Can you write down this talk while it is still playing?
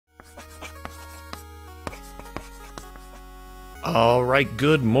Alright,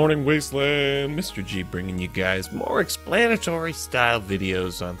 good morning, Wasteland. Mr. G bringing you guys more explanatory style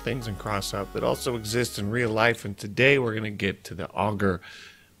videos on things in Crossout that also exist in real life. And today we're going to get to the auger,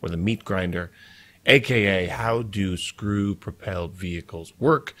 or the meat grinder, aka how do screw propelled vehicles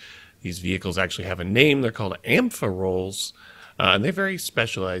work. These vehicles actually have a name. They're called amphiroles, and they have very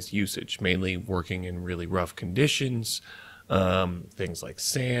specialized usage, mainly working in really rough conditions. Things like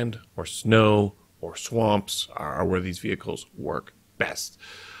sand or snow or swamps are where these vehicles work best.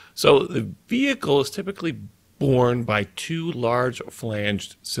 So the vehicle is typically borne by two large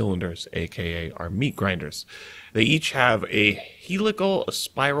flanged cylinders, aka our meat grinders. They each have a helical, a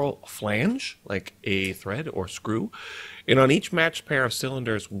spiral flange, like a thread or screw. And on each matched pair of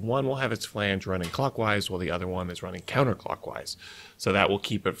cylinders, one will have its flange running clockwise while the other one is running counterclockwise. So that will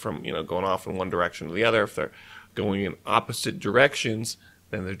keep it from, going off in one direction or the other. If they're going in opposite directions,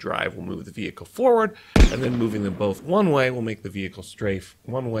 then the drive will move the vehicle forward, and then moving them both one way will make the vehicle strafe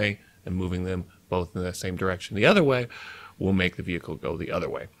one way, and moving them both in the same direction the other way will make the vehicle go the other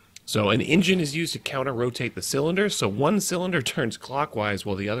way. So an engine is used to counter-rotate the cylinders, so one cylinder turns clockwise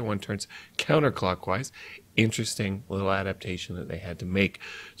while the other one turns counterclockwise. Interesting little adaptation that they had to make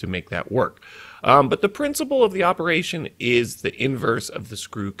that work. But the principle of the operation is the inverse of the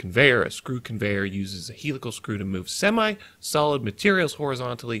screw conveyor. A screw conveyor uses a helical screw to move semi-solid materials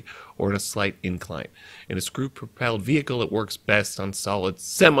horizontally or at a slight incline. In a screw-propelled vehicle, it works best on solid,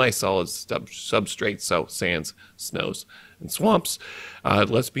 semi-solid substrates, so sands, snows, and swamps.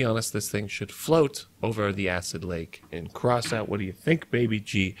 Let's be honest, this thing should float over the acid lake and Crossout. What do you think, baby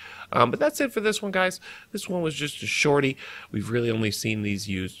G? But that's it for this one, guys. This one was just a shorty. We've really only seen these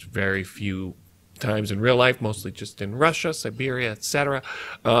used very few times in real life, mostly just in Russia, Siberia, etc.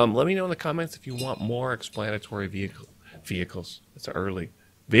 Let me know in the comments if you want more explanatory vehicles. It's early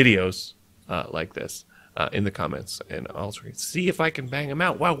videos like this in the comments, and I'll see if I can bang them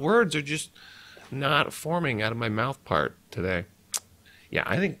out. Wow, words are just not forming out of my mouth part today. Yeah,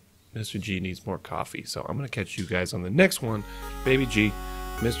 I think Mr. G needs more coffee, so I'm going to catch you guys on the next one. Baby G,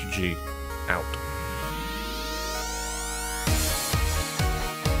 Mr. G, out.